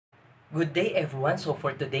Good day everyone. So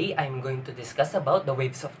for today, I'm going to discuss about the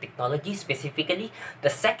waves of technology, specifically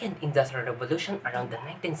the second industrial revolution around the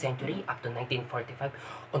 19th century up to 1945,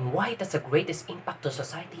 on why it has the greatest impact to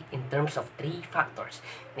society in terms of three factors,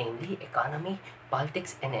 namely economy,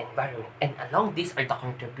 politics, and environment. And along these are the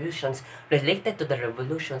contributions related to the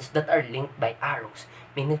revolutions that are linked by arrows,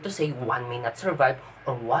 meaning to say one may not survive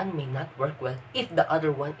or one may not work well if the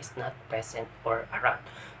other one is not present or around.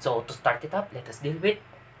 So to start it up, let us deal with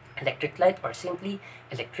electric light or simply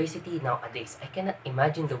electricity nowadays. I cannot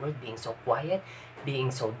imagine the world being so quiet,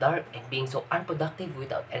 being so dark, and being so unproductive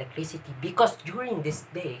without electricity because during these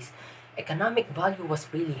days, economic value was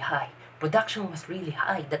really high. Production was really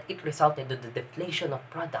high that it resulted to the deflation of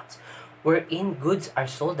products wherein goods are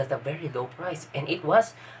sold at a very low price and it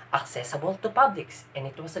was accessible to publics and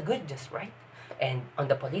it was a good news, right? And on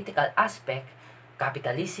the political aspect,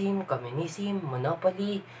 capitalism, communism,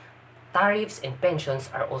 monopoly, tariffs and pensions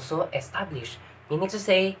are also established, meaning to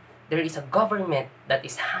say there is a government that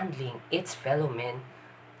is handling its fellow men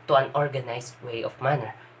to an organized way of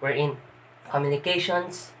manner, wherein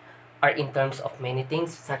communications are in terms of many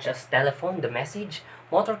things such as telephone, the message,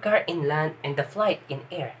 motor car in land, and the flight in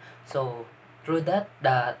air. So through that,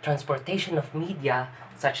 the transportation of media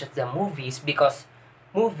such as the movies, because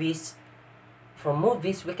movies from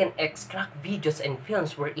movies, we can extract videos and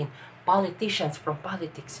films wherein politicians from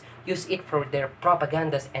politics use it for their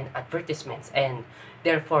propagandas and advertisements, and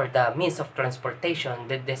therefore the means of transportation,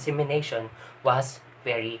 the dissemination was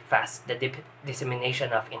very fast, the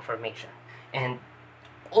dissemination of information. And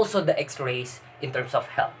also the x-rays in terms of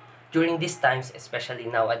health. During these times, especially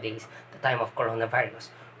nowadays, the time of coronavirus,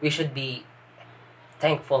 we should be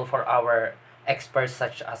thankful for our experts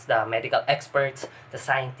such as the medical experts, the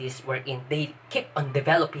scientists, wherein they keep on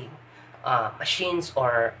developing machines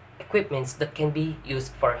or equipments that can be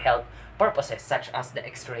used for health purposes, such as the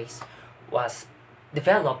X-rays was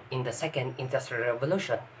developed in the second industrial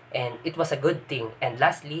revolution, and it was a good thing. And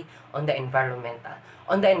lastly, on the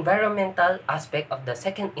environmental aspect of the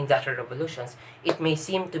second industrial revolutions, it may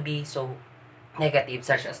seem to be so negative,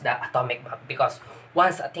 such as the atomic bomb, because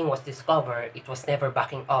once a thing was discovered, it was never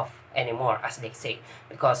backing off anymore, as they say,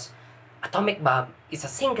 because atomic bomb is a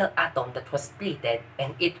single atom that was splitted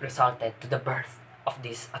and it resulted to the birth of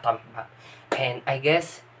this atomic bomb. And I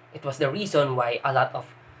guess it was the reason why a lot of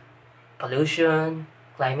pollution,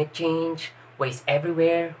 climate change, waste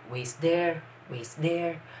everywhere, waste there,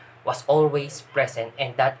 was always present,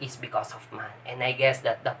 and that is because of man. And I guess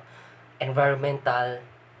that the environmental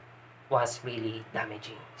was really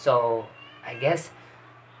damaging. So I guess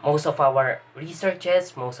most of our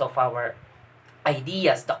researches, most of our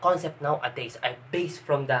ideas, the concept nowadays are based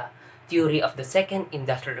from the theory of the second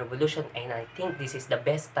industrial revolution, and I think this is the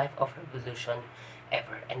best type of revolution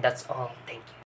ever. And that's all. Thank you.